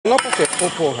Ô,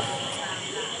 porra.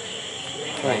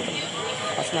 Vai.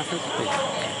 Passa na frente do peito.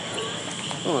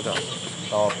 Vamos, Adel.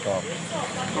 Top, top.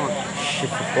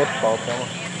 Outro pau, calma.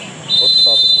 Outro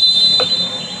salto aqui.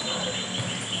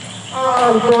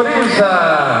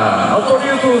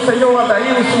 Autoriza o senhor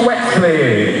Adailson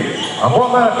Wesley. A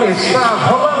bola está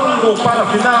rolando para a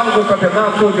final do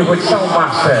campeonato de futsal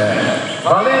master.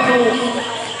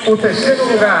 Valendo o terceiro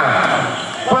lugar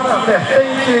para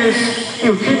Vertentes e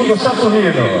o time do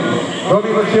Saturnino.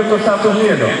 Domina o time do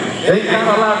Saturnino.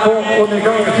 Encara lá com o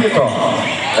Negão Vitor.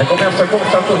 Aí começa com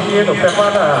o Saturnino.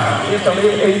 Prepara isso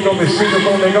ali em domicílio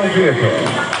com o Negão Vitor.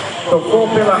 Tocou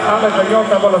pela ala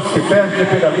canhota, a bola se perde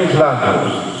pela linha de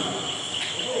lado.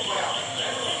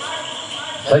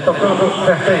 Sai tocando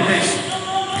Vertentes.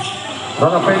 Lá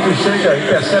na frente chega,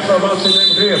 intercepta o lance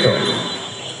de Vitor.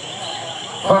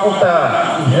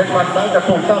 Falta irregularidade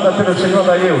apontada pelo senhor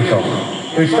Adailson.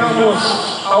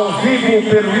 Estamos ao vivo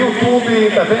pelo YouTube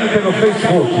e também pelo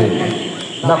Facebook.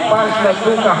 Na página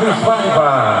do Carlos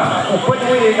Paiva.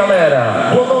 Acompanhe aí,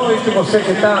 galera. Boa noite, você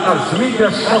que está nas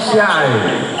mídias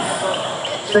sociais.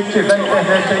 Se tiver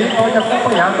internet aí, pode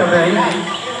acompanhar também.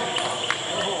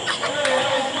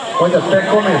 Pode até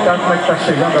comentar como é que está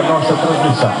chegando a nossa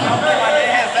transmissão.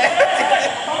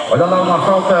 Olha lá uma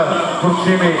falta para o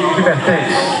time de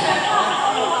Vertentes.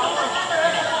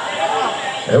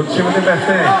 É o time de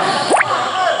Vertentes.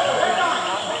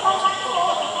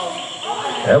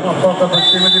 É uma falta para o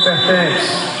time de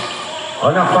Vertentes.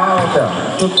 Olha a falta.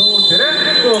 Tudo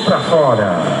direto para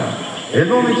fora. Em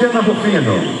nome de Ana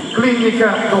Rufino,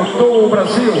 Clínica Doutor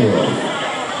Brasil,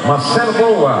 Marcelo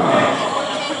Boa,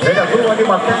 vereador de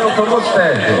Matéria Famoso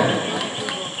Sérgio,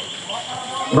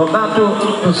 Nonato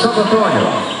do Santo Antônio,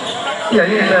 e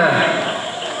ainda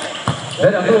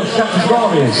vereador Chaves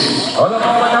Gomes. Olha a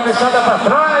bola cabeçada para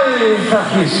trás,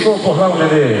 arriscou por lá o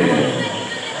Nenê.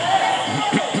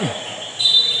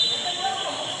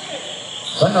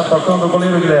 Sai na tocando o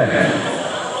goleiro Guilherme.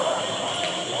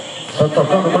 Está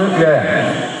tocando o goleiro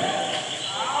Guilherme.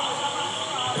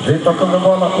 Vem tocando a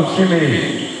bola para o time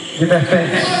de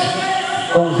Vertentes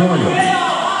com o Júnior.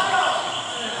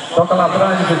 Toca lá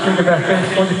atrás do time de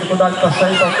Vertentes com dificuldade para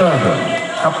sair tocando.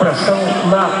 A pressão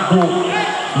lá do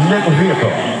Nego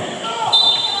Vitor.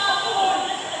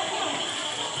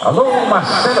 Alô,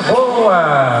 Marcelo,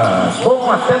 boa!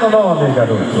 Bom até no nome,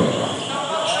 garoto.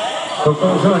 Tocou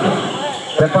o Júnior.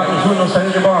 Prepara o Júnior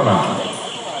saindo de bola.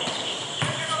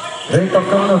 Vem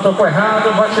tocando, tocou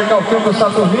errado, vai chegar o tempo do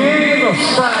Saturnino,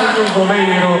 sai o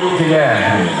goleiro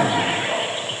Guilherme.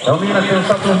 Domina pelo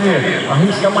Saturnino,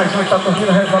 arrisca mais um,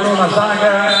 Saturnino resvalou na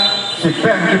zaga, se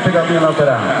perde pela linha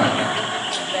lateral.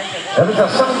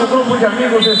 Realização do grupo de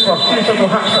amigos esportistas do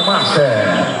FUTSAL Master.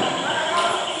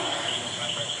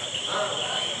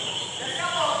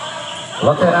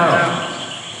 Lateral,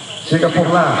 chega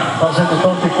por lá, fazendo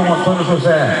toque com o Antônio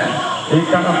José. E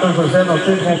cada Antônio José não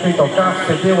teve com quem tocar,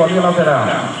 perdeu ali lateral.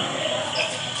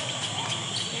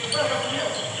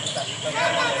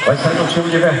 Vai sair o time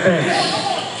de Vertentes.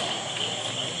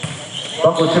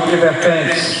 Toca o time de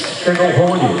Vertentes. Chega o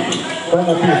Rony.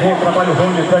 Como pivô, trabalha o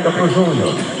Rony, entrega para o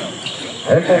Júnior.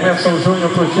 Recomeça o Júnior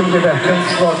para o time de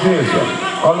Vertentes do Aldísio.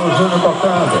 Olha o Júnior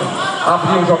tocando.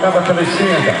 Abriu jogada pela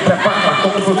esquerda. Prepara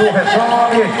como o Dudu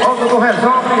resolve. Olha o Dudu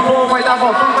resolve. Pô, vai dar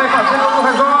voltão, vai fazer. O Dudu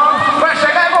resolve. Vai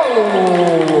chegar e gol!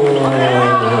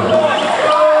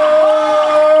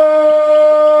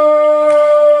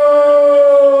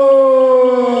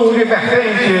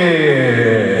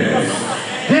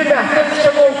 Vertentes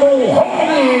chegou com o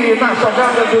Rony na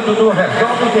jogada do Dudu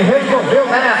resolve, que resolveu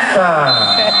nessa.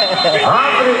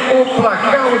 Abre o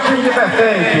placar o time de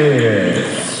Vertentes.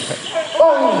 1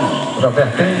 para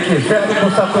Vertentes, 0 para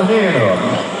o Saturnino.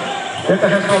 Tenta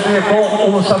responder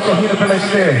com o Saturnino pela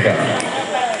esquerda.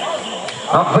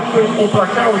 Abrindo o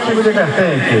placar o time de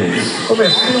Vertentes.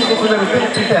 Comecinho do primeiro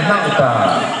tempo,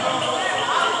 internauta.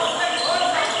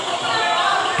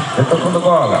 Tocando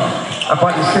bola.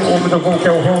 Apareceu o homem do gol que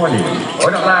é o Rony.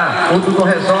 Olha lá, o Dudu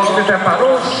resolve,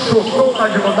 preparou, chutou na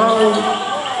diagonal.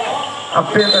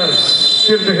 Apenas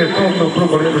tiro de retorno para o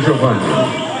goleiro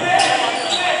Giovanni.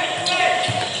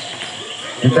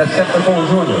 Intercepta com o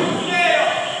Júnior.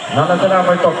 Na lateral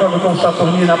vai tocando com o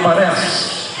Saturnino,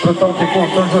 aparece. Pro toque com o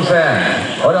Antônio José.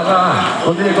 Olha lá,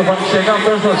 o Nico vai chegar, o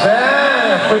Antônio José.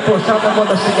 Foi puxado, a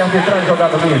bola sequer de trás,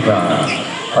 jogada limpa.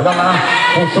 Olha lá,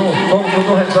 puxou, o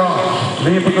Dudu resolve.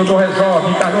 Limpo, o Dudu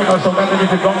resolve. Encarou na jogada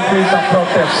individual, fez a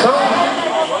proteção.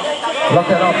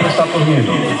 Lateral para o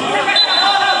Saturnino.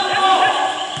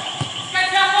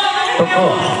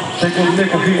 Tocou, chegou o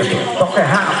Nego Vitor. Toca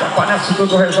errado, aparece o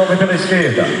Dudu resolve pela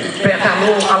esquerda.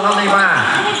 Pedalou, Alain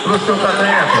Neymar. pro seu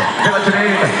talento, pela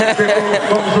direita,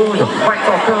 pegou o Júnior, vai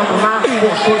tocando lá,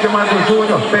 gostou demais do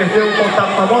Júnior, perdeu o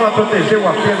contato com a bola, protegeu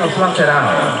apenas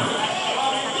lateral.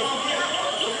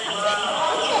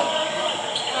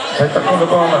 Sai tacando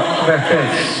bola,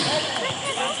 Vertentes.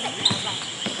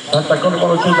 Sai tacando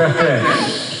bola,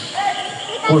 Vertentes.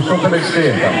 Puxou pela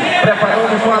esquerda, preparou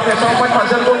com atenção, vai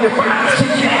fazendo gol de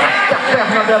parte, a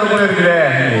perna dela, o goleiro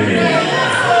Guilherme.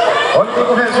 Olha o que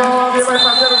resolve, vai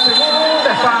fazer o segundo,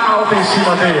 é falta em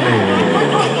cima dele.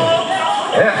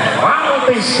 É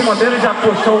falta em cima dele, já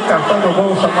puxou o cartão do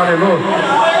bolso, amarelou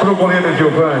para o goleiro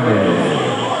Giovanni.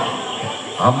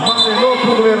 Amarelou para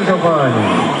o goleiro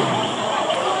Giovanni.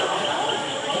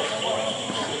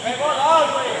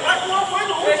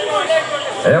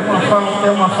 É uma falta, é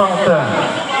uma falta.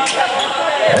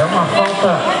 É uma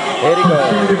falta do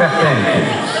time de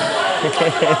Vertentes.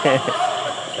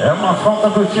 É uma falta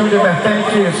do time de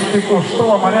Vertentes que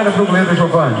custou a amarela para o goleiro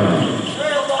Giovanni.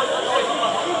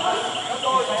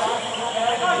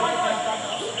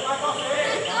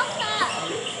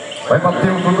 Vai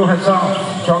bater o Dudu Rezal,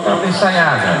 jogada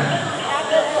ensaiada.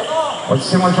 Pode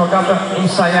ser uma jogada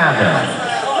ensaiada.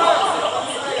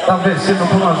 Está vencendo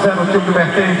por 1-0 o time de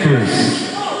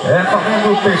Vertentes. É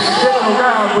valendo o terceiro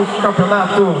lugar do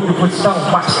campeonato de futsal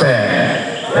Master.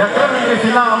 É a grande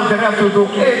final direto do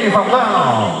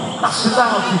Erivaldão, na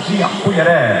cidade de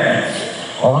Apuiarés.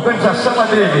 A organização é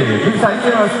dele,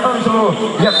 Isaías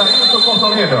Ângelo e Ataílson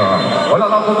Portolino. Olha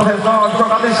lá o resolve,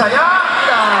 jogada ensaiada.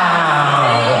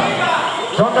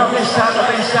 Jogada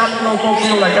ensaiada e não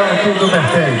concluiu legal o time do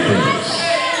Vertentes.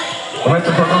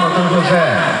 Começa jogando Antônio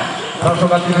José. Na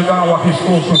jogada individual,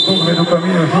 arriscou o chute no meio do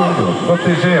caminho, Júnior,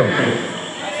 protegeu.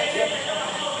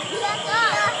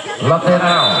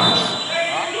 Lateral.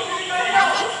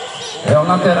 É o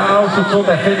lateral, chutou,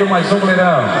 defende mais um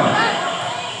goleirão.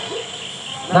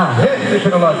 Na rede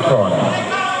pelo lado de fora.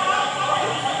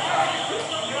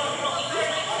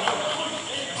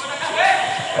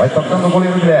 Vai tocando o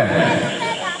goleiro Guilherme.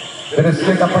 Pela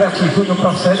esquerda aparece o Júnior para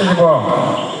a saída de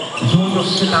bola. Júnior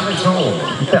sinalizou,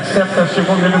 intercepta,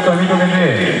 chegou no caminho do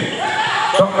Nenê.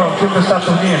 Toca o time do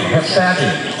Saturnino, recebe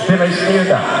pela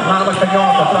esquerda, na ala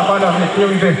canhota, trabalha,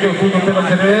 meteu, inverteu tudo pela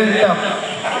direita.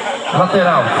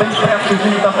 Lateral, tem pressa, o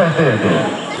time está perdendo.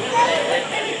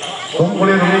 Com o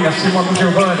goleiro liga acima do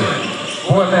Giovanni.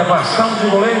 Boa elevação de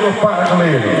goleiro para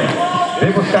goleiro.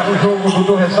 Vem buscar o jogo, o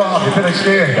Dudu resolve pela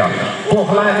esquerda.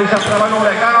 Por lá ele já trabalhou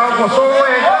legal, gostou,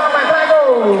 mas é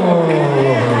gol!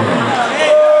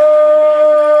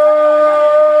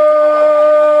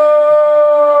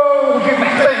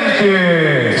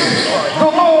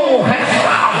 Dudu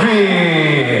resolve!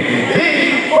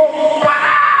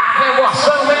 Incomparável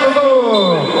emoção, hein, Dudu?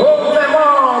 O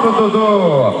demônio do Dudu.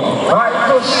 Vai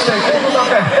do segundo da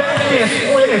Vertentes.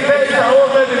 Um ele fez, a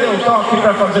outra ele deu toque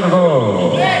para fazer o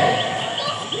gol.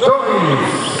 2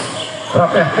 para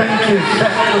Vertentes,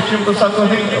 7 do time do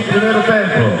Saturnino. Primeiro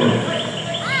tempo.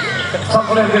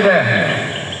 Samuel Guilherme.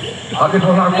 Ali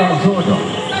por lá com o Júnior.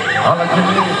 Ala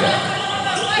direita.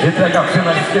 Entrega a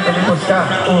pena esquerda, vem buscar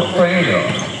o Toinho.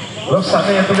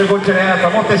 Lançamento, ligou direto,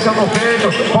 amorteceu no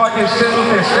peito, pode ser o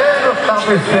terceiro,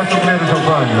 talvez perto do goleiro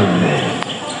Giovanni.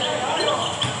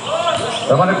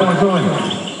 Trabalha com o Júnior,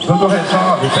 Dudu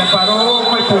resolve, preparou,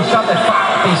 foi puxado, é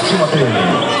falta em cima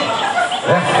dele.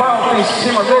 É falta em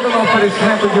cima dele no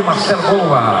oferecimento de Marcelo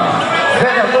Boa.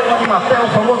 Vereador Animatel,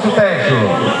 famoso Tejo.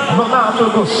 Nonato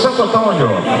do Santo Antônio.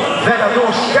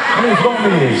 Vereador Carlos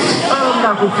Gomes.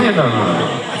 Ana Rufina.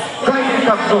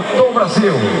 Clínica Doutor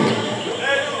Brasil.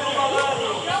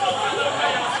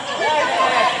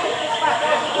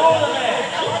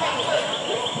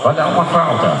 Olha, uma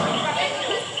falta.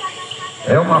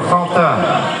 É uma falta.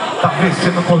 Está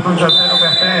vencendo por 2-0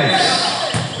 Vertentes.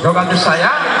 Jogada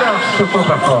ensaiada, chutou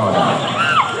para fora.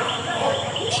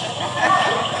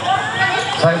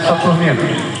 Sai o Saturnino.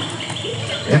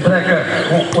 Entrega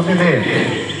o Nenê.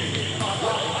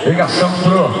 Ligação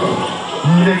pro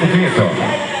Nego Vitor.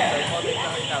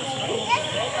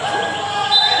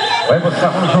 Vai buscar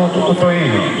um jogo o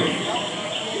Toinho.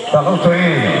 Tá no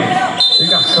Toinho.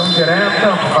 Ligação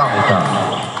direta, falta.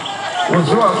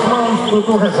 Usou as mãos,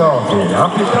 Dudu resolve. A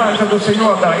arbitragem do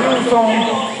senhor Dailton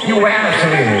e o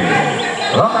Wesley.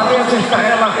 Lá na mesa está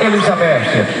ela,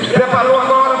 Elizabeth. Preparou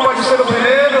agora, pode ser o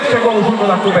primeiro. Chegou o Júnior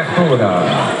na cobertura.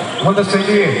 Manda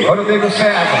seguir, olha o Nego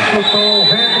Cego. Chutou o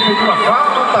vento, pediu a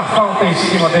falta em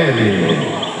cima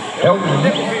dele. É o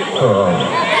Nego Vitor.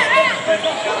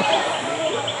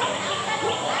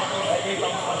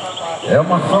 É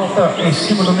uma falta em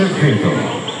cima do Nego Vitor.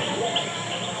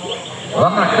 Lá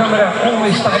na câmera 1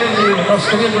 está ele, nosso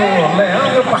querido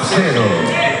Leandro Parceiro.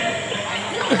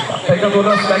 Pegando o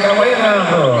lance legal aí,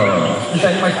 Leandro. Se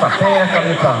quiser ir mais pra perto,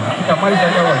 ali tá. Fica mais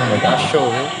legal ainda. Tá show,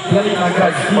 viu? E ali na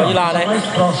gradinha, pode ir lá, né? mais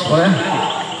próximo, né?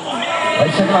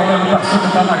 Aí chega lá, Leandro, tá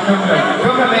sempre tá na câmera.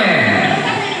 Câmera!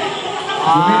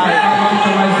 Fica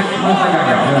mais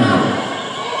legal, Leandro.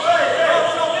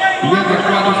 Leandro,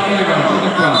 quadro, fica legal, toda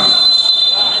quadra.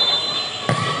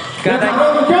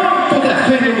 Preparou no campo,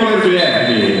 defende o goleiro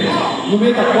Guilherme. No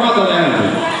meio da quadra, Leandro.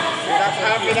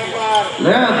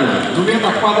 Leandro, no meio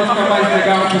da quadra fica mais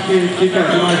legal porque fica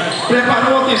mais.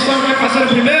 Preparou, atenção, vai fazer o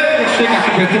primeiro. Chega a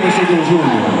cobertura, chegou o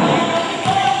Júnior.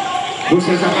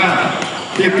 Você jogada,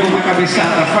 tentou na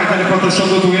cabeçada, faz a levantação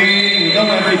do Duane.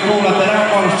 Não é ficou lateral,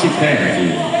 bola se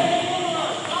perde.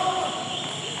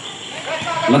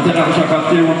 Lateral já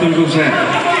bateu o Antônio José.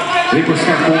 Vem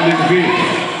buscar com o Nego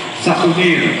Verde.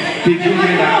 Saturnino pediu no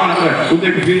meio da quadra. O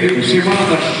Nego Verde se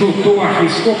manda, chutou,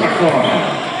 arriscou para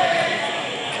fora.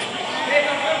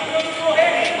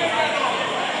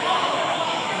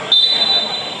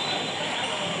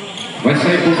 Vai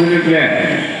sair com o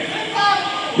Guilherme.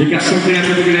 Ligação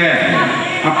direta do Guilherme.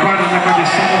 Apaga na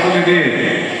cabeçada do Bebê.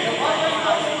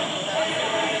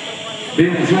 Vem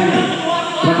o Júnior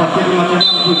para bater no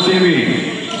lateral do time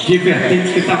de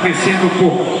Vertentes, que está vencendo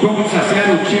por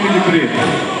 2-0 o time de Preto.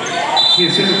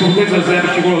 Vencendo por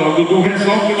 2-0, chegou lá. O Dudu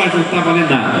resolve, mas não está valendo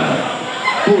nada.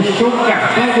 Puxou o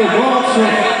cartão do bolso.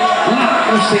 Lá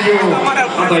o senhor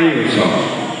Adailson.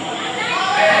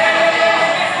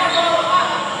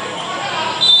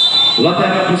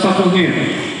 Lateral para o Saturnino.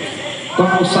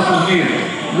 Toma o Saturnino.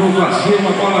 No vazio,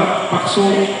 a bola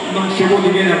passou. Não chegou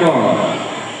ninguém na bola.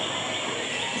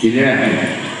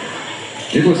 Guilherme.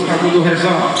 E buscar o Dudu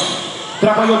resolve.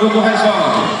 Trabalhou o Dudu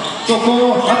resolve.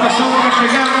 Tocou, atenção, vai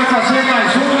chegar, vai fazer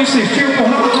mais um, insistiu por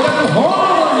lá do goleiro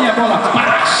Rony, a bola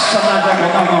passa na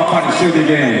diagonal, não apareceu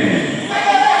ninguém.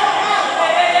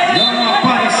 Não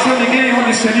apareceu ninguém,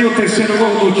 onde seria o terceiro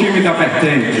gol do time da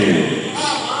Vertente.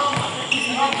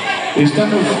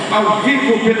 Estamos ao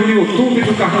vivo pelo YouTube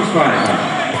do Carlos Paiva,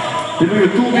 pelo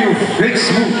YouTube e o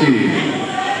Facebook.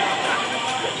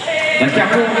 Daqui a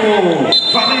pouco,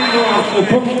 valendo o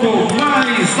ponto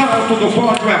mais alto do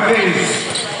pódio, é a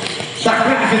vez da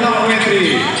grande final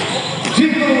entre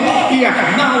Dino e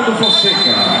Arnaldo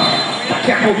Fonseca.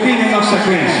 Daqui a pouquinho na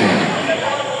sequência.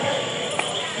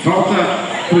 Volta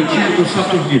para o time do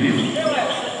Saturnino.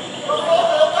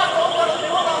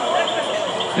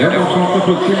 É uma volta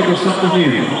para o time do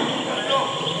Saturnino.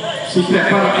 Se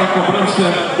prepara para a cobrança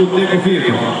do Nego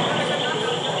Vitor.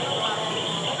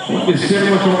 Aconteceu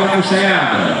uma jogada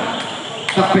ensaiada.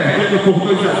 Está perdendo por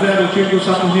 2-0 o time do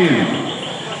Saturnino.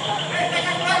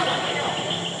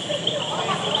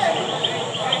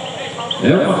 É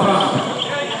uma falta.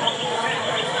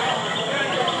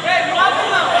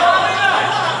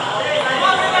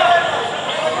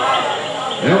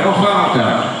 É uma falta.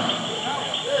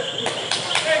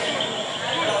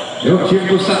 É o time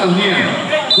do Saturnino.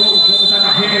 2 anos da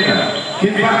carreira. Que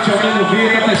bate ao Nego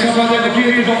Vitor. Atenção para o Nego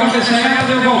Vitor. Jogando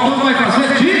ensaiada. Voltando, vai fazer.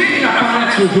 Tira.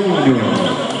 Aparece o Júnior.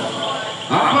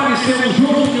 Apareceu o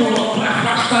Júnior para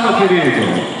afastar o perigo.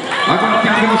 Agora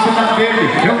tem a velocidade dele.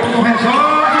 É o que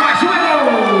resolve. Mais um é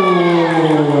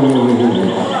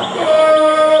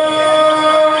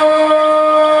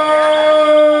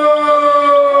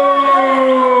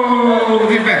gol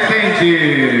de Vertentes.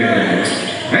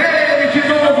 Ele de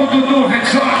novo, Dudu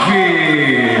resolve.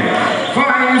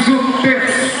 Faz o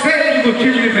terceiro do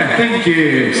time de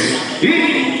Vertentes. E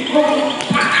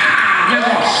a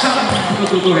emoção do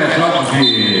Dudu resolve.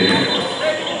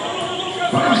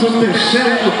 Faz o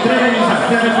terceiro do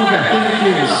 3-0 do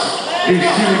Vertentes. Em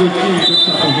cima do time do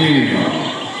Saturnino.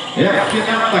 É a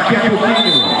final daqui a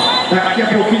pouquinho. Daqui a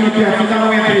pouquinho tem a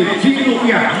final entre Dino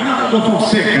e Arnaldo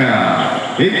Fonseca.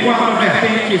 Enquanto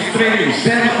Vertentes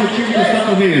 3-0 do time do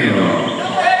Saturnino.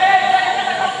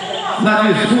 Na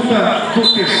disputa do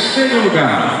terceiro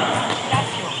lugar.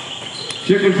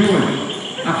 Chega o Júnior.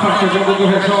 Afasta o jogo do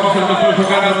resolve. Já foi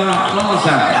jogada na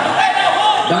lança.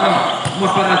 Dá uma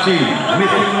paradinha,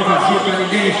 meteu no vazio para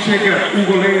ninguém, chega o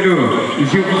goleiro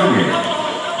Giovanni.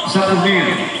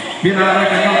 Saturnino, pela área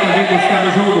canhota, vem buscar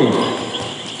o jogo.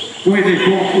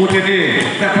 O Dedê,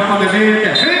 prepara o Dedê,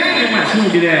 defende mais um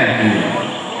Guilherme.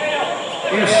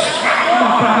 Escala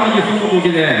para a linha de fundo do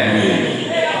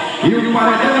Guilherme. E o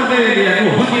paredão dele é do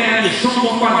Raniel, som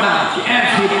com quadrado,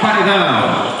 F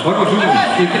paredão. Olha o Júnior,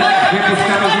 vem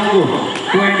buscar o jogo.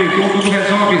 Com ele, todo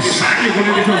resolve, sai o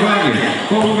goleiro Giovanni,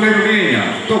 com o goleiro Linha,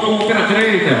 tocou pela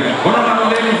direita, olha lá o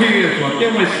goleiro Vitor, deu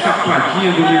uma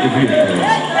escapadinha do goleiro Vitor.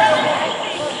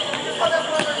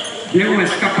 Deu uma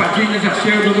escapadinha, já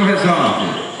chega do resolve.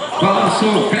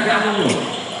 Balançou, pedalou.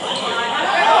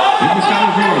 E buscar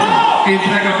o jogo.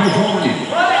 Entrega para o Rony.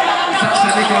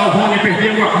 Sabe que o Rony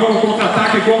perdeu, armou o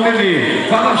contra-ataque com o Nenê.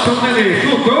 Balançou o Nenê.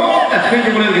 Chutou. Defende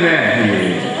o goleiro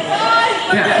Guilherme.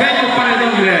 Defende o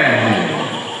paredão Guilherme.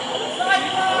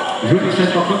 Júnior sai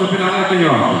tocando pela área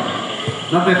canhota.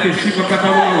 Na defensiva,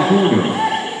 preparou o Júnior.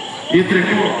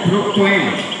 Entregou para o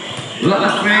Toinho. Lá na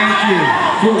frente,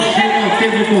 fugiu,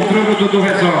 teve o controle, o Dudu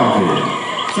resolve.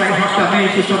 Sai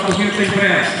rapidamente, o Saturnino tem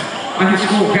pressa.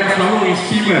 Arriscou o resto da lua em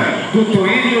cima do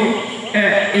Toinho.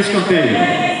 É escanteio.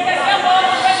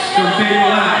 Escanteio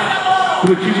lá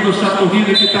para o time do Saturnino,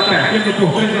 que está perdendo por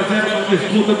 3-0 na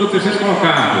disputa do terceiro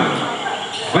colocado.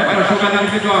 Vai para a jogada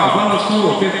individual,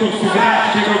 balançou, tentou se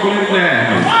virar, chega o goleiro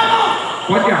Guilherme.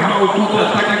 Pode armar o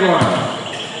contra-ataque agora.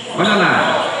 Olha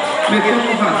lá. Meteu no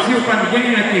vazio para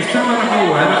ninguém, atenção, era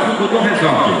boa, era o Dudu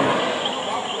resolve.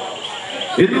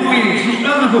 Em nome de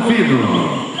Ana Rufino,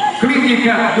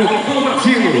 Clínica do Povo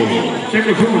Brasil,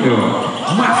 chega o Júnior,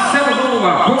 Marcelo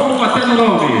Boa, vamos bater no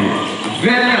nome,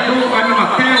 vereador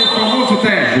Animatel, famoso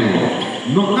Tejo,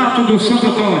 Nonato do Santo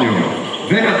Antônio,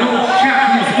 vereador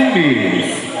Charles Gumes,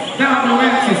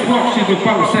 WS Esporte do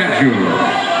Paulo Sérgio.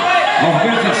 A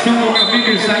organização do meu amigo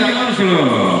Isaías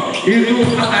Ângelo e do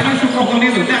Adailson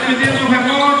Cordonino, defendendo o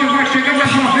rebote, vai chegar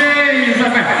mais uma vez, a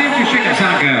vertente chega a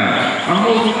zaga. A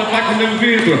moça do ataque do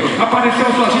Vitor, apareceu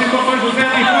sozinho com o José,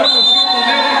 e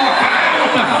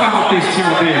falta em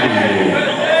cima dele.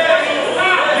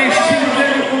 Em cima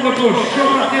dele, quando o puxou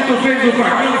para dentro, fez o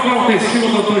dragão, falta em cima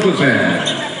do Dr. José.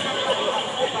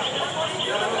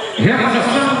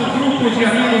 Realização do grupo de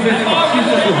amigos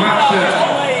esportistas do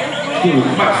Racha. O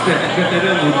Master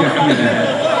veterano de Apuiarés.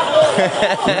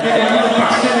 O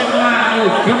parceiro lá, o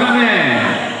cameraman.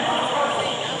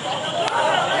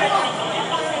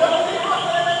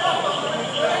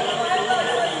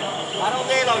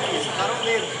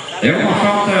 É uma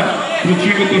falta no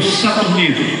time do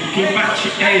Saturnino. Quem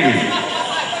bate é ele.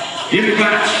 Ele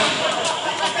bate.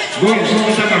 2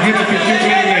 homens da barreira pediu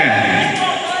para ele.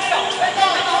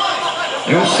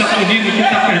 É o Saturnino que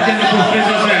está perdendo por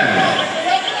 3-0.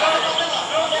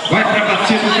 Vai para a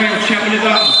batida, vem o Thiago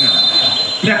Lidalza.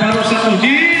 Preparou o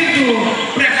Saturnino.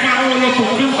 Preparou o outro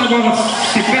canto, a bola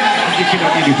se perde de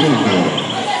tiradinho de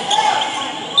fundo.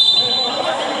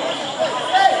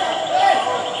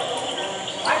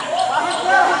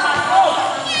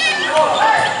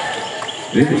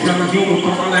 Vem buscar o jogo,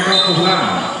 toca legal por lá.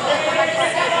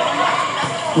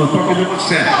 O toque de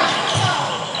Marcelo.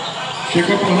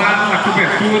 Chegou por lá, na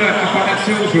cobertura,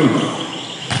 apareceu o Júnior.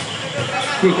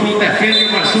 Escutou, defende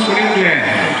o Marcelo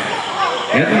Guilherme.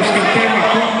 É no escanteio, a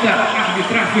conta,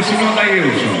 arbitragem do senhor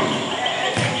Dailson.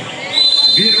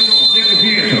 Vira o Diego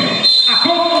Vitor.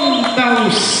 Aponta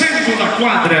o centro da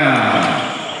quadra.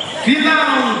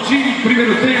 Final de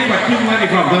primeiro tempo aqui no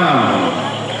Arivaldão.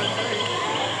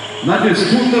 Na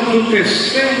disputa do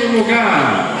terceiro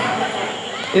lugar.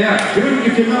 É a grande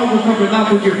final do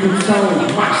campeonato de futsal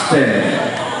Master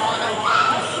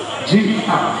de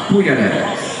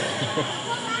Apuiarés.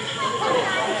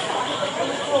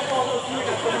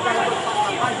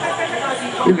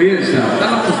 Beleza, está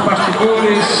lá nos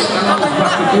bastidores,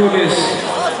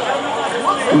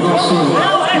 o nosso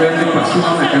Leandro passou lá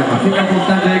na cama. Fica à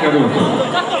vontade aí, garoto.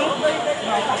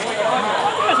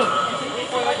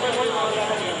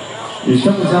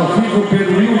 Estamos ao vivo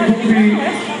pelo YouTube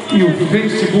e o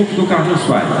Facebook do Carlos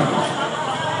Faia.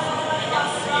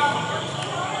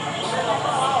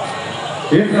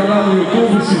 Entra lá no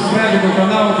YouTube, se inscreve no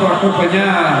canal para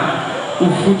acompanhar o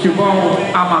futebol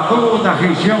amador da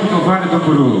região do Vale do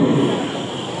Puru.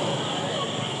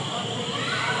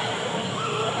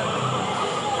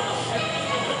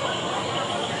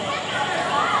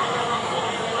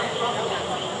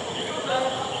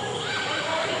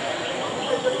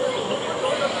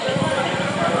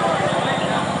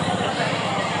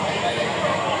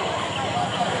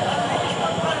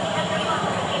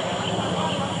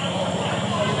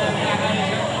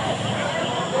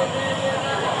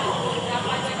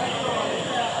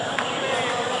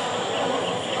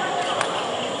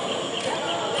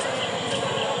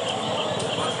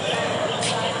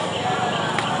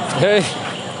 Ei.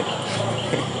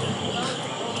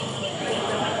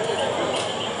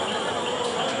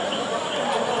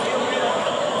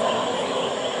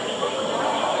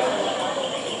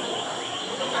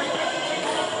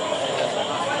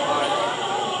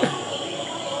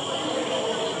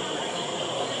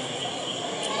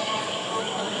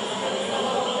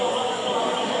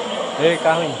 Ei,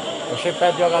 Carlinhos, eu chego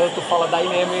perto do jogador, tu fala daí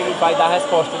mesmo e ele vai dar a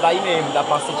resposta daí mesmo, dá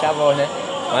pra sentir a voz, né?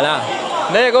 Vai lá.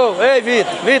 Nego, ei,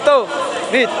 Vitor.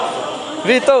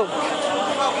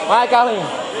 Vai, Carlinhos,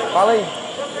 fala aí.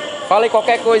 Fala aí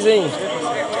qualquer coisa aí.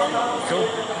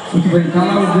 Muito bem, tá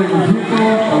lá o Diego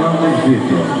Vitor, tá lá o Diego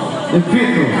Vitor.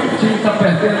 Vitor, o time está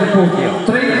perdendo por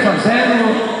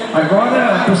 3-0.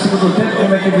 Agora, pro segundo tempo,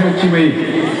 como é que vem o time aí?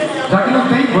 Já que não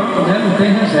tem banco, né? Não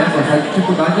tem reserva, a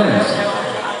dificuldade é essa.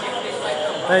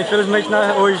 Infelizmente,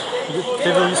 né, hoje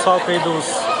teve um desfalque aí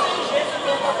dos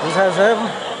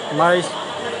reservas, mas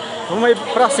vamos ir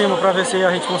pra cima para ver se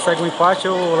a gente consegue um empate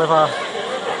ou levar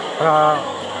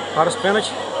para os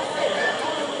pênaltis.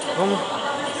 Vamos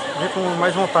ver com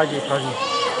mais vontade aí pra gente.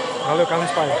 Valeu,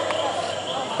 Carlos Pai.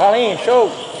 Carlinhos,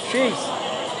 show! X!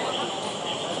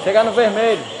 Chegar no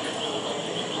vermelho.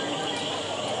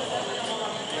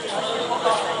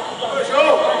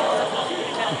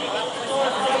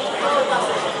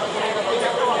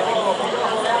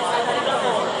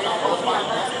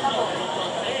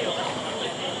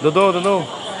 Dudu.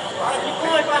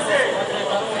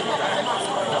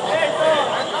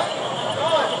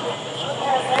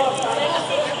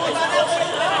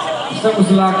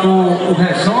 Estamos lá com o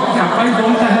resolve, rapaz, o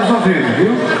homem está resolvendo,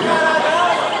 viu?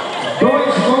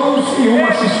 2 gols e 1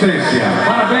 assistência.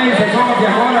 Parabéns, resolve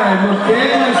agora,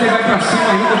 mantém, você vai para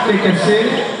cima ainda, porque quer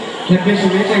ser,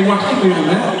 repentemente, aí um artilheiro,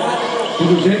 né?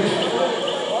 Tudo jeito?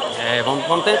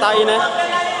 Vamos tentar aí, né?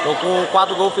 Tô com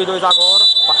 4 gols, fiz 2 agora.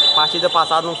 Partida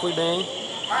passada não fui bem.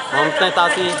 Vamos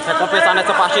tentar se recompensar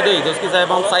nessa partida aí. Deus quiser,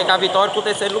 vamos sair com a vitória pro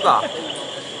 3º lugar.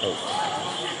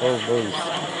 Pois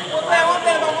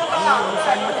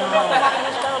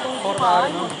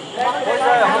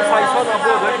é, vamos sair só da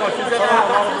boa, né? Nós fizemos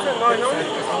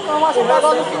não, mas o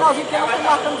negócio no finalzinho que eu não tô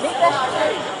marcando bem perto.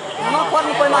 Não pode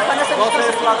marcar nessa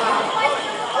distância.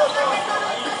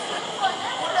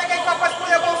 Quem é capaz de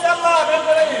escolher o celular, né?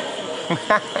 Peraí.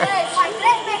 Faz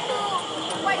 3 vezes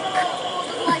que foi do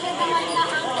agente ali na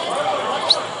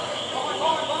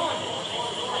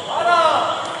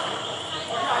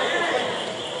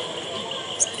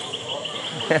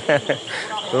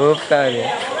Opa, velho.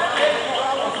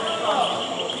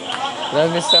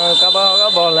 Transmissão, acaba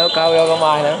jogar bola, né? O carro joga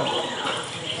mais, né?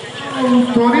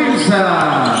 Autoriza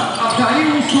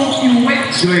Adailson e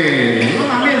Wesley.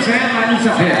 Na mesa é a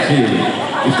Elizabeth.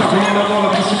 Está rolando a bola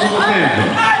para o segundo tempo.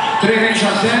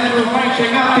 3-0, vai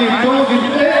chegar, tentou de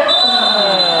direita.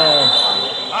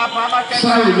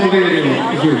 Sai o goleiro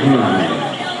Giovanni.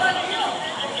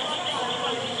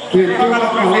 Tentou a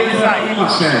coleta e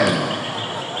Marcelo.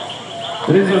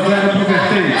 3-0 para o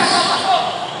Vertentes.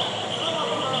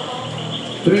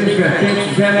 3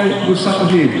 Vertentes, 0 do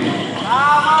Saturnino.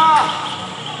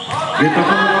 Ele está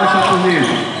tomando o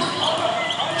Saturnino.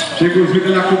 Chega o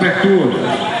Júnior na cobertura.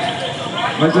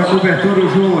 Mas a cobertura o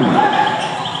Júnior.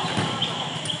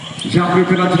 Já abriu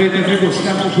pela direita, vem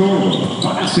buscar no jogo.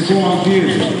 Parece bom ao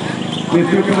vivo.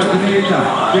 Meteu pela direita.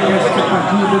 Vem a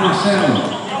escapadinha do Marcelo.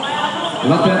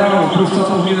 Lateral para o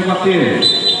Saturnino bater.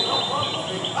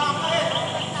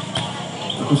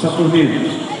 O Saturnino.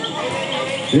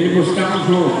 Vem buscar no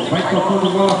jogo. Vai tocando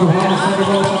bola para o Ramos, sai de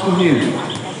bola Saturnino.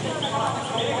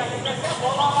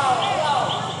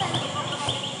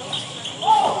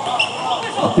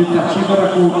 A tentativa era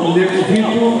com o Nego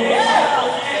Vitor.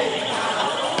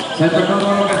 Sai tocando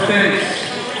bola no Vertentes.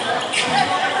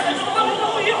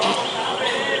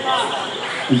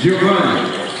 Giovanni.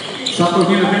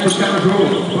 Saturnino vem buscar no jogo.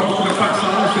 Vamos para a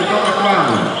salão, chegou na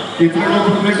quadra. Entregou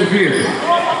para o Nego Vitor.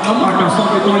 A marcação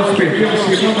do Doni perdeu o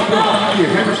segundo oportunidade.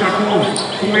 Vai buscar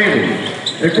com ele.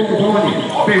 É com o Doni.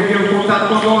 Perdeu o contato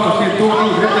com a bola. Tentou no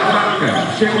grande ataque.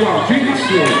 Chegou ao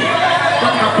Vinícius.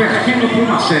 Toca pertinho para o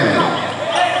Marcelo.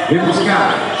 Vem buscar.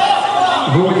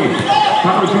 Rony.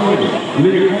 Para o Júnior.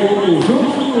 Ligou o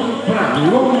Júnior para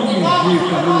longe de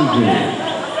Camundo.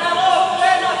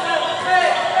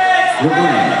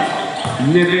 Giovanni.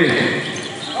 Nenê.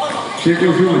 Chega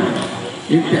o Júnior.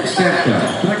 Intercepta,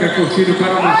 traga Coutinho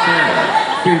para o Marcelo.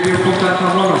 Perdeu o contato com a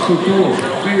bola, chutou.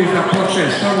 Fez a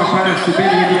proteção, aparece bem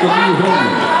no domínio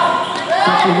Rony.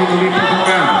 Está correndo ali para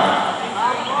jogar.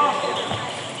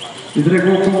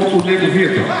 Entregou com o Nego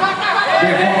Vitor.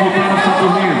 Devolve para o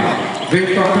Saturnino. Vem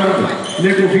tocando.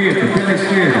 Nego Vitor pela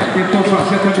esquerda. Tentou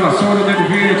fazer a triangulação do Nego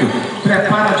Vitor.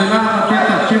 Prepara de lado a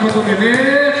tentativa do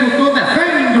Guilherme. Chutou,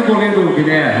 defende o goleiro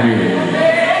Guilherme.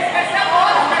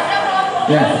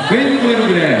 Vem o goleiro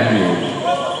Guilherme.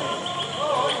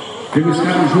 Vem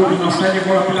buscar o jogo na saída de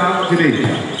bola pela ala direita.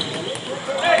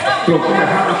 Tocou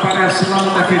errado, aparece lá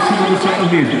no defensivo do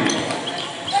Saturnino.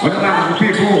 Olha lá, o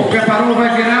pivô, preparou, vai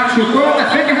virar, chutou,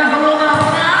 defende, resolveu na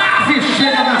trave,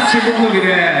 chega na segunda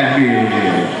Guilherme.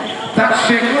 Tá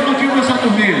chegando o time do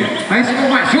Saturnino. Aí ficou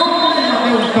mais um,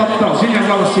 deu um totalzinho, a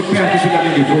bola se perde pela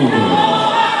linha de fundo.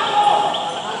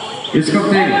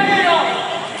 Escanteio.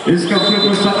 Escanteio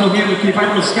do Saturnino que vai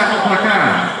buscar no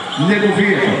placar. Nego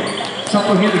Vitor.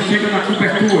 Saturnino chega na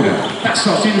cobertura. Tá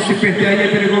sozinho, se perder aí é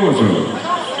perigoso.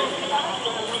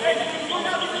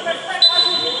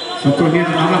 Saturnino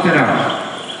na lateral.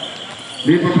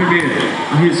 Limpa primeiro.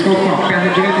 Arriscou com a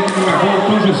perna direita que não levou o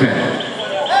Tom José.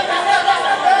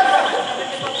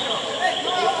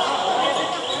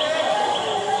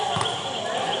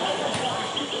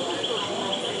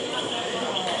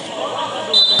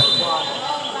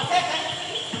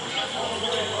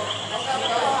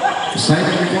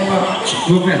 Saída de bola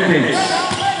do Vertentes.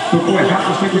 Tocou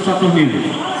errado, chega o Saturnino.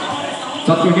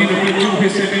 Saturnino pediu,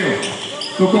 recebeu.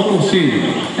 Tocou por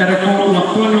cima. Era com o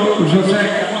Antônio José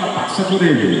que a bola passa por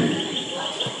ele.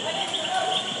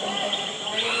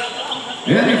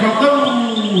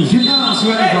 Erivaldão,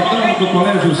 ginásio Erivaldão do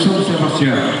Colégio São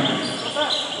Sebastião.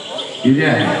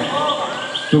 Guilherme.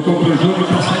 Tocou para o Júnior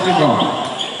para sair de bola.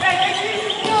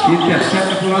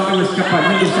 Intercepta para o lado da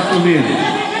escapadinha do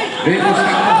Saturnino. Vem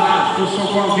buscar o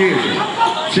São Diego.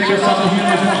 Chega Saturnino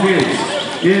mais uma vez.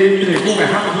 Ele entregou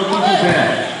errado para o Tom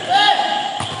José.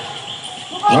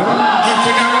 Olha lá, vai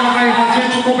chegar agora, vai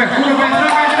fazendo cobertura, vai entrar,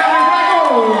 vai entrar, vai entrar.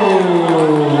 Gol!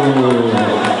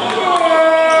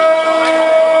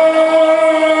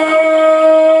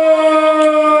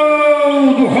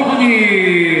 Gol do Rony!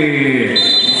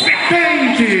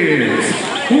 Vertentes!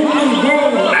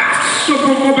 Golaço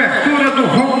com cobertura do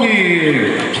Rony!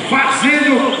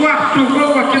 Fazendo o quarto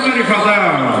gol aqui no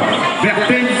Arivaldão.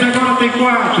 Vertentes agora tem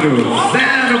 4.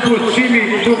 0 para o time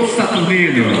do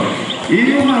Saturnino.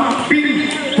 E uma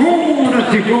pintura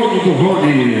de gol do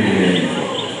Rony.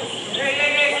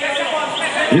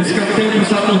 Escanteio do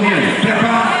Saturnino.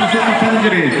 Prepara para o jogo na perna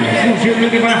direita. Fugiu,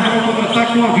 ele vai arrumar o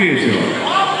contra-ataque no Alvísio.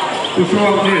 Puxou o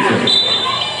Alvísio.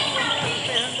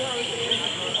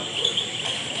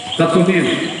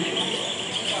 Saturnino.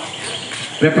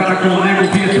 Prepara com o Nego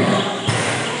Vitor.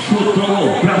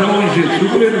 Chutou para longe do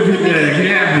goleiro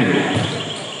Guilherme.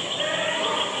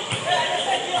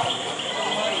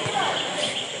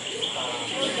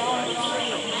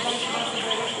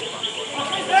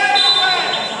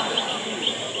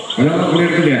 Olha lá o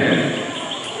goleiro Guilherme.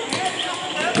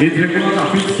 Entregou na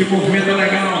frente, se movimenta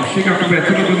legal. Chega a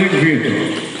cobertura do Nego Vitor.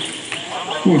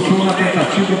 Puxou na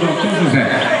tentativa do Antônio José.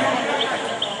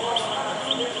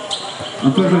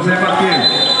 Antônio José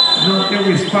bateu. Não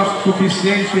deu espaço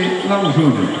suficiente lá no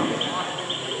Júnior.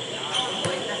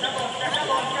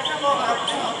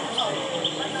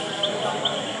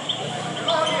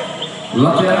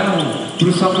 Lateral para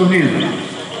o Saturnino.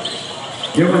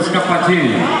 Deu uma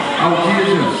escapadinha.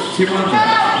 Alvísio se manda.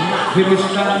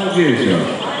 Velocidade no Alvísio.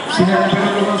 Se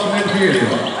recuperou do lançamento Vitor.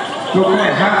 Tocou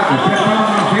errado. Prepara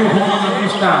para ver o Rony na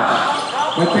velocidade.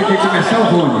 Vai ter que começar o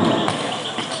Rony.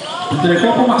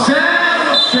 Entregou para o Marcelo.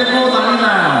 Chegou na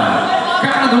linha.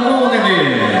 Cara do gol, Nenê.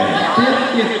 Teve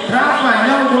que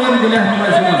trabalhar o goleiro Guilherme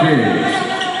mais uma vez.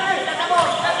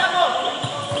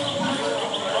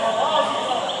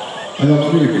 Olha o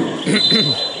perigo.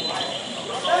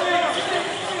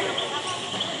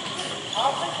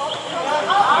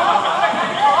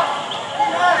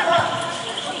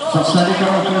 Sassari para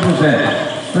o Antônio José.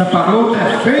 Preparou,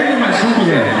 defende mais um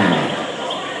Guilherme.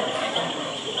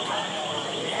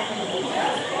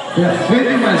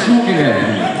 Defende mais um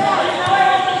Guilherme.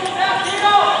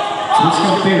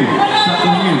 Escanteio,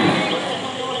 Saturnino.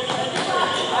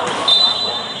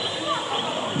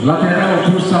 Lateral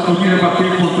para o Saturnino bater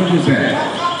com o Antônio José.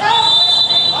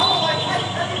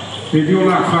 Pediu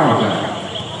lá a falta.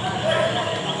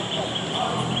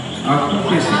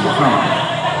 Aconteceu a falta.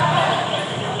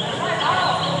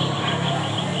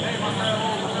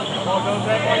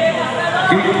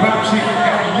 Quem bate é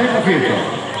o Nego Vitor.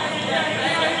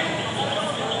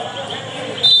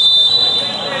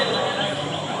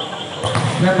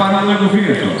 Preparando o Nego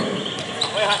Vitor.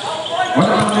 Olha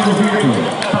lá o Nego Vitor.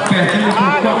 Está perdendo por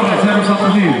 4-0 o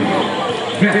Saturnino.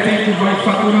 Vertente vai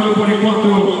faturando por enquanto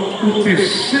o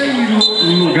terceiro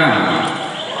lugar.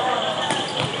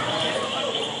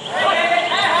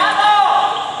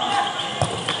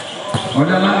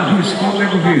 Olha lá, arriscou o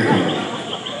Nego Vitor.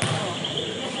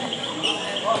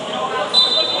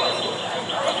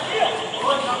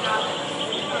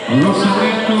 O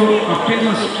lançamento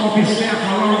apenas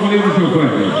observa lá o goleiro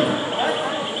Giovanni.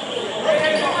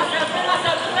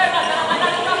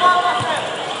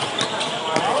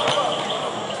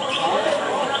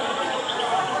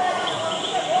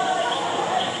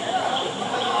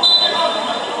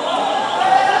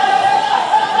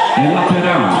 É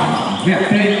lateral.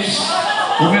 Vertentes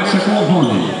começa com o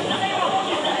Rony.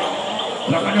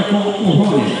 Trabalha com o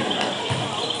Rony.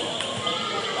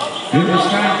 Vem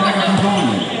buscar a entrega para o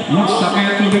Rony.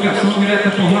 Lançamento, ligação direta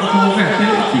por lá com o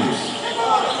Vertentes.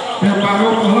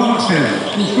 Preparou por lá Marcelo.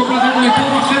 Buscou para dentro do Ipô,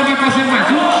 Marcelo vai fazer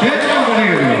mais um. Chega o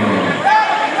goleiro.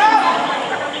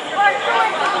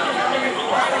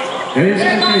 É isso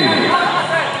aqui.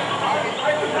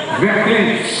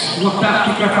 Vertentes, no ataque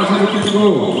para fazer o quinto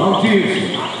gol.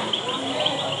 Altíssimo.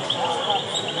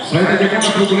 Saída de bola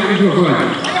para o goleiro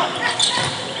Giovanni.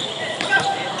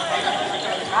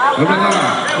 Olha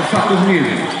lá, o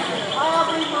Saturnino.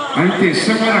 A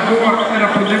intenção era boa, era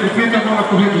para o Nego Fino, a bola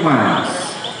correndo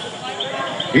mais.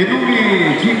 Em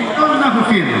nome de Ana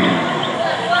Rufino.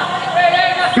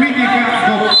 Clínica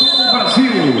Doutor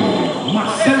Brasil.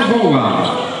 Marcelo Boa.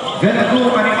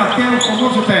 Vereador Arimatel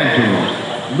Famoso Teto.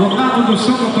 Nonado do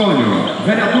Santo Antônio.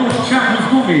 Vereador Charles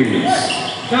Gomes.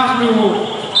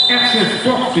 WS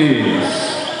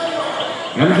Fortes.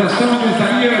 Realização de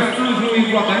Isaías Anjo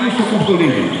e Guadalupe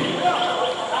Portolino.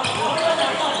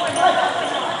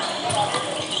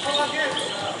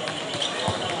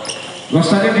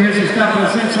 Gostaria de registrar a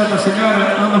presença da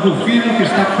senhora Ana Rufino, que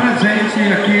está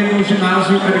presente aqui no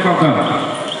ginásio Pericaldão.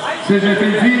 Seja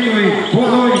bem-vindo e boa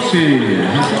noite.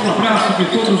 Receba um abraço de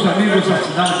todos os amigos da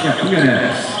cidade de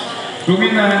Apuiarés.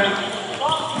 Domina,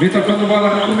 vem tocando bola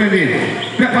com o Nenê.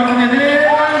 Prepara o Nenê,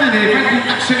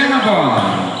 vai chegar na bola.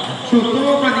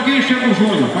 Chutou para ninguém, chega o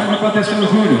Júnior. Faz a proteção do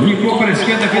Júnior. Limpou para a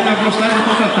esquerda, aqui na velocidade do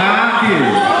contra-ataque.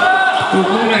 O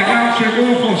gol legal,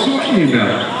 chegou, forçou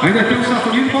ainda. Ainda tem o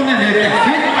Saturnino com o Nenê.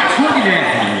 Defende mais um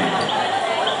Guilherme.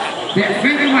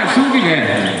 Defende mais um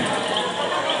Guilherme.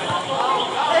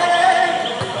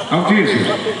 Aldísio.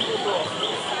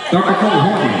 Toca com o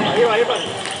Rony.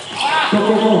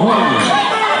 Tocou com o Rony.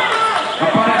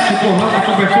 Aparece por lá na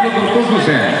cobertura do Doutor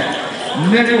José.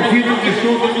 Nego Vitor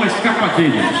deixou de uma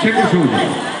escapadinha. Chega o Júnior.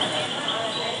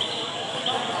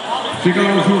 Chega lá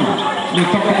o Júnior. Ele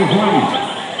toca com o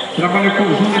Rony. Trabalha com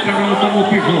o Júnior, trabalha como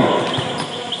pivô.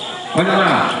 Olha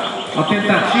lá, a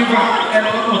tentativa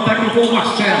era no ataque com o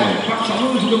Marcelo. Passa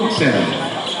longe do Marcelo.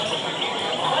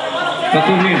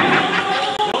 Saturnino.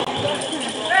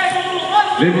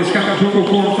 Vem buscar o jogo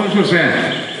com o Antônio José.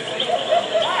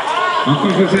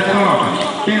 Antônio José toca.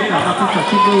 Tenta a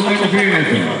tentativa do Nego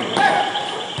Vitor.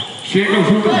 Chega o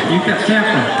Júnior,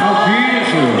 intercepta.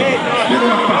 Alviso.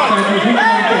 Pela passagem do Júnior,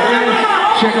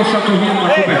 chega o Saturnino na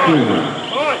cobertura.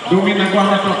 Domina a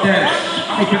guarda, protege.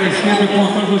 Aqui pela esquerda com o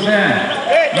Antônio José.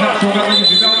 Na jogada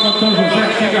individual, o Antônio José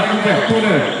chega a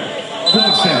cobertura do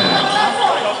Marcelo.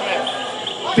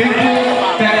 Tempo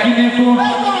técnico.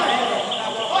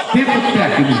 Tempo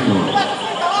técnico.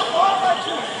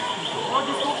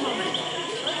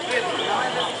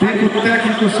 Tempo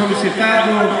técnico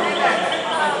solicitado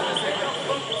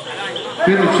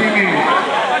pelo time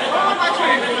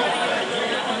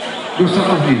do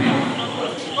Saturnino.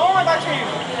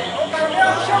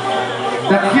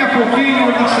 Daqui a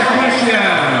pouquinho, na sequência,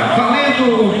 valendo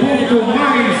o ponto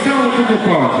mais alto do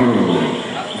pódio.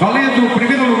 Valendo o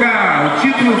primeiro lugar, o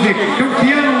título de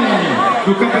campeão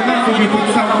do campeonato de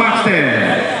futsal master.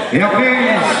 É a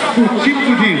vez do time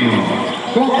do Dino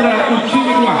contra o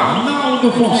time do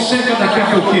Arnaldo Fonseca daqui a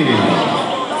pouquinho.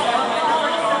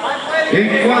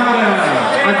 Enquadra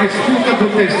a disputa do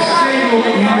terceiro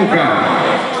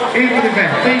lugar entre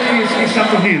Vertentes e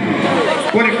Saturnino.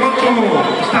 Por enquanto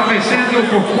está vencendo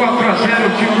por 4-0 o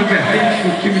time de Vertentes,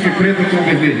 o time de preto com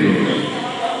vermelho.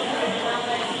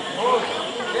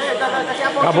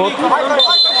 Acabou.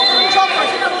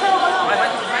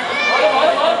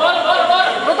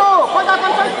 Doutor, pode dar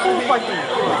conta de culpa aqui.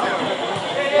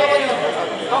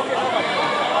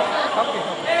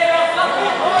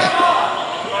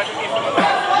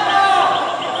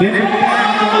 Tempo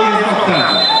técnico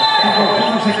exaltado.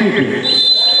 Convocamos as equipes.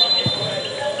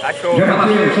 Achou. Já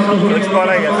bateu, só nos últimos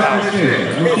Escola aí, essa.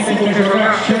 não tem como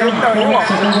jogar, chega na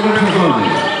começa, não vou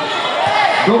resolver.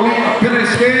 Domina pela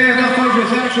esquerda, Antônio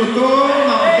José chutou,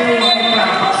 não deu a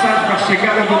passagem para a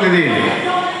chegada do Nenê.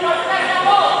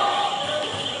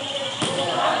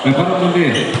 Prepara o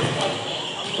Nenê.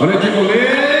 Olha de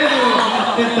goleiro,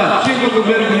 tentativa do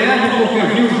goleiro Guilherme, porque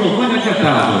viu o Giovanni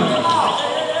adiantado.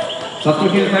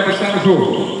 Saturnino vai buscar o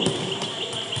jogo.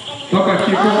 Toca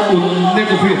aqui com o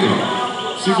Nego Vitor.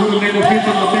 Segura o Nego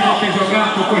Vitor, não tem quem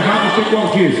jogar, tocou errado, chegou ao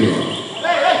Vitor.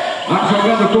 A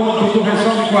jogada com o Dudu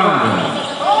Rezão de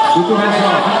quadra. Dudu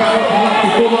Rezão, acabou por lá,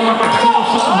 ficou lá na marcação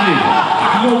do Saturnino.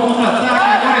 Armou o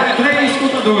contra-ataque, agora é 3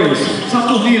 contra 2.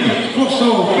 Saturnino,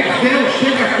 forçou, perdeu,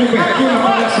 chega a cobertura,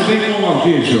 aparece bem com o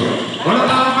Alvísio. Olha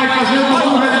lá, vai fazer o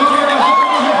Dudu Rezão, vai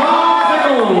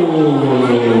fazer o gol.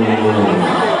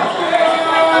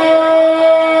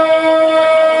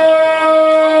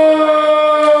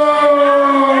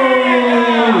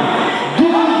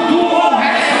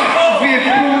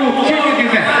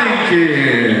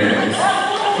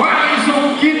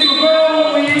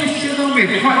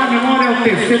 o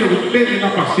terceiro dele na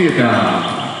partida.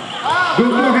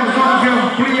 Doutor resolve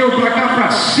amplia o placar para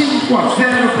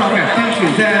 5-0 para a Vertente,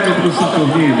 0 para o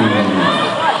Saturnino.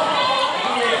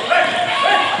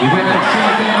 E vai para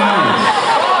cima, tem mais.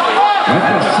 Vai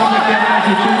para cima, tem mais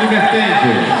o time de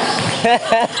Vertentes.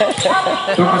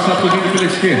 Toca Saturnino pela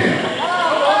esquerda.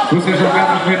 Usa a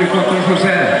jogada com ele contra o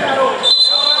José.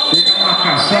 Fica a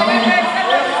marcação.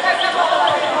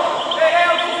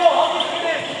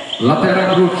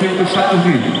 Lateral para o time do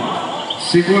Saturnino.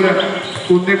 Segura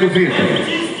o Nego Vitor.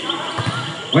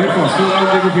 Vai encostando lá o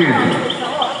Nego Vitor.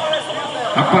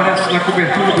 Aparece na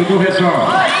cobertura do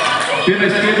resolve. Pela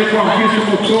esquerda com o Alquício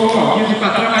botou. O Alquício para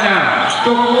trabalhar.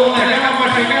 Tocou legal,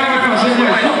 vai chegar, vai fazer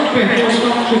mais um. Perdeu,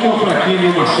 não chegou por aqui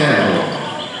o Marcelo.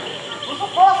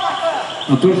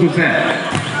 Doutor José.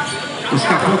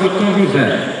 Escapou do Doutor José.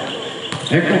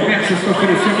 Recompensa se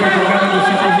ofereceu para a jogada do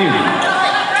Saturnino.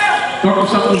 Toca o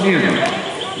Saturnino.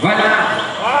 Vai lá.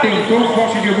 Tentou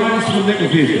forte demais para o Nego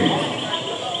Vitor.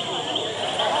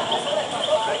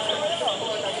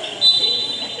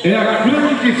 É a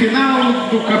grande final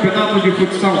do campeonato de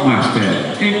futsal master.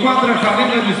 Enquadra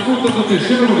valendo a disputa do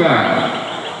terceiro lugar.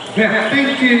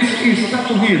 Vertentes e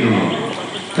Saturnino.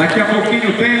 Daqui a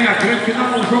pouquinho tem a grande final,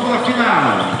 o jogo da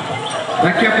final.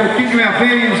 Daqui a pouquinho é a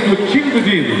vez do time do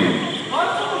Dino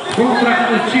contra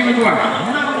o time do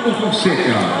Arnaldo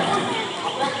Fonseca.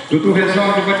 Dudu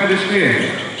resolve, vai para a esquerda.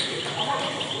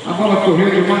 A bola correu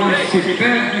demais, se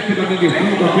perde pela linha de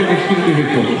fundo, apenas tiro de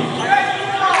retorno.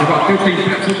 Bateu, tem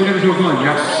pressa o goleiro Giovanni.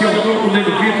 Acionou o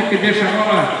Nego Vitor que deixa a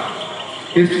bola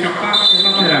escapar para o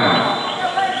lateral.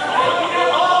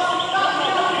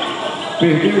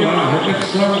 Perdeu lá a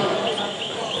repetição.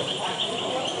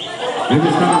 Ele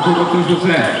está no jogo com o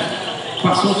José.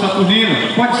 Passou o Saturnino.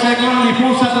 Pode ser agora, limpou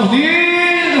o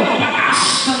Saturnino.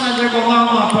 Passa na diagonal,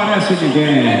 não aparece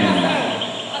ninguém.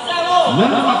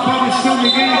 Não apareceu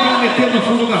ninguém para meter no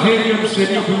fundo da rede, onde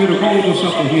seria o primeiro gol do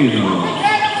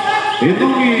Saturnino. Em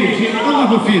nome de Ana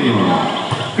Rufino,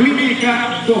 Clínica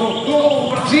Doutor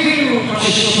Brasil, para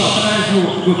deixar para trás o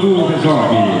Dudu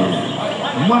resolve.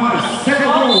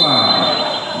 Marcelo Boa,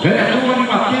 vereador de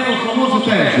Mateus, o famoso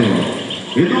Tejo.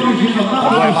 Em nome de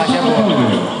Donato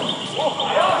Antônio.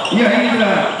 E ainda,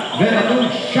 vereador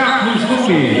Charles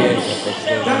Gomes.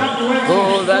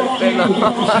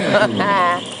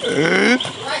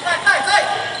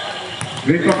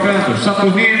 Vem tocando,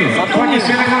 Saturnino. Pode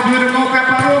ser legal, primeiro gol,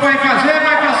 preparou, vai fazer,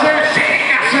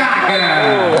 chega a zaga.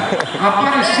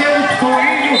 Apareceu o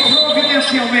Torinho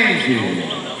providencialmente.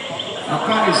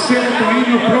 Apareceu o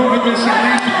Torinho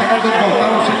providencialmente para voltar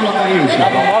ao segundo Adailson.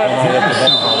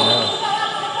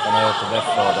 É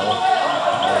foda, ó.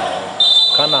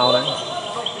 Canal, né?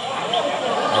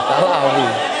 Vai tá lá, viu?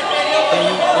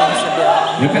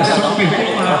 Reversão perdeu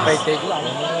lá.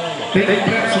 Tem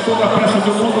pressa, toda a pressa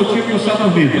do mundo, o time do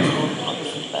Saturnino.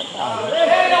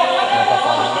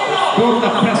 Toda a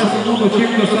pressa do mundo, o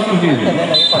time do Saturnino.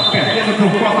 Perdendo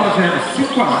por 4-0,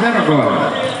 5-0 agora.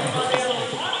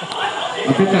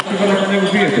 A tentativa da Nego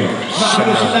Vitor. Na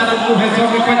velocidade do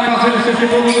resolve, pode fazer o seu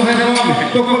gol do resolve.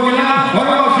 Tocou de lá,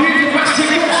 olha o Alvise, vai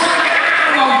seguir o sagrado.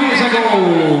 Alvise é gol.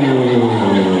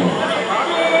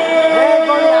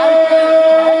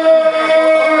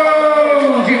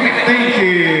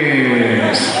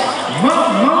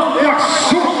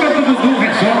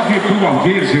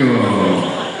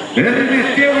 Ele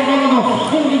meteu a bola no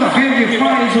fundo da rede e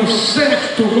faz o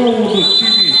sexto gol do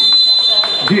time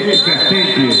de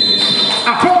Vertentes.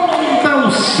 Aponta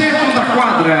o centro da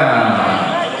quadra.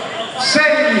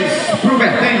 6 para o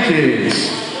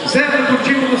Vertentes, 0 para o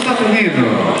time do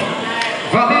Saturnino.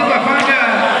 Valendo a vaga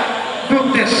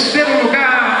do terceiro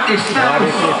lugar, está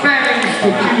os pés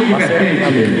do time de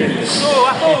Vertentes.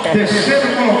 Terceiro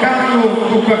colocado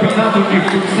no campeonato de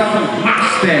futsal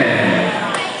master.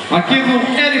 Aqui no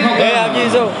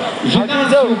Erivaldão,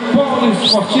 ginásio Polo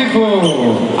Esportivo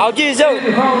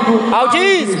Erivaldo,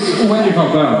 o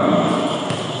Erivaldão.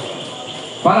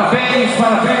 Parabéns,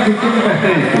 parabéns do time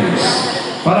Vertentes.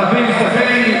 Parabéns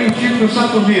também o time do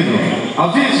Saturnino.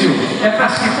 Aldísio, é para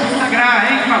se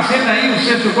consagrar, hein? Fazendo aí o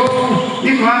sexto gol.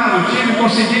 E claro, o time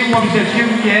conseguiu o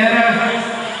objetivo que era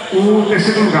o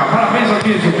terceiro lugar. Parabéns,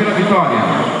 Aldísio, pela vitória.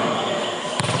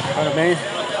 Parabéns.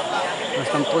 Nós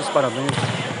estamos todos parabéns.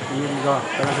 Primeiro lugar,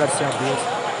 quero agradecer a Deus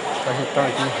para a gente estar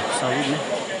aqui com saúde, né?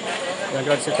 E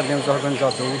agradecer também aos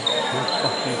organizadores, né?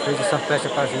 Que fez essa festa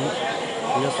para a gente.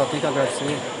 E eu só tenho que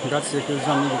agradecer aqui os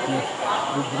amigos aqui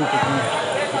do grupo aqui,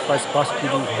 que faz parte aqui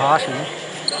do racha, né?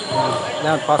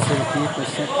 Leandro, parceiro aqui, foi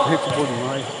sempre gente boa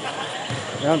demais.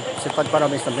 Leandro, você está de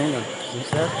parabéns também, Leandro,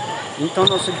 certo? Então,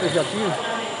 nosso objetivo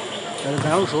é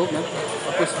ganhar o jogo, né?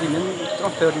 Para conseguir mesmo o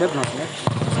troféu de lembrança, né?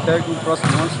 Espero que no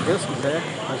próximo ano, se Deus quiser,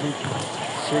 a gente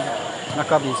chegue na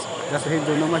cabeça. Dessa vez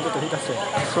deu não, mas de outra vez dá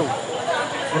certo. Show!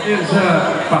 Beleza,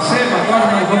 parceiro, agora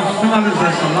nós vamos finalizar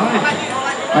essa live.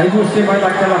 Aí você vai dar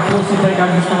aquela força e pegar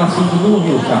a instalação do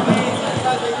novo, cara.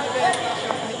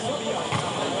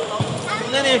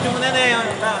 Filma o neném.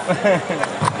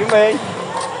 Filmei.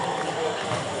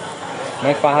 Como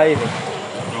é que faz aí, velho?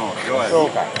 Pronto, show,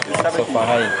 cara. Só faz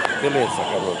aí. Beleza,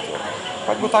 garoto.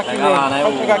 Pode botar aqui, Pega lá, né,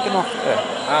 pode o- pegar aqui não.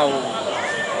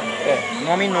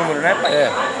 Nome e número, né, pai?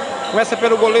 Começa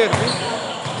pelo goleiro, viu?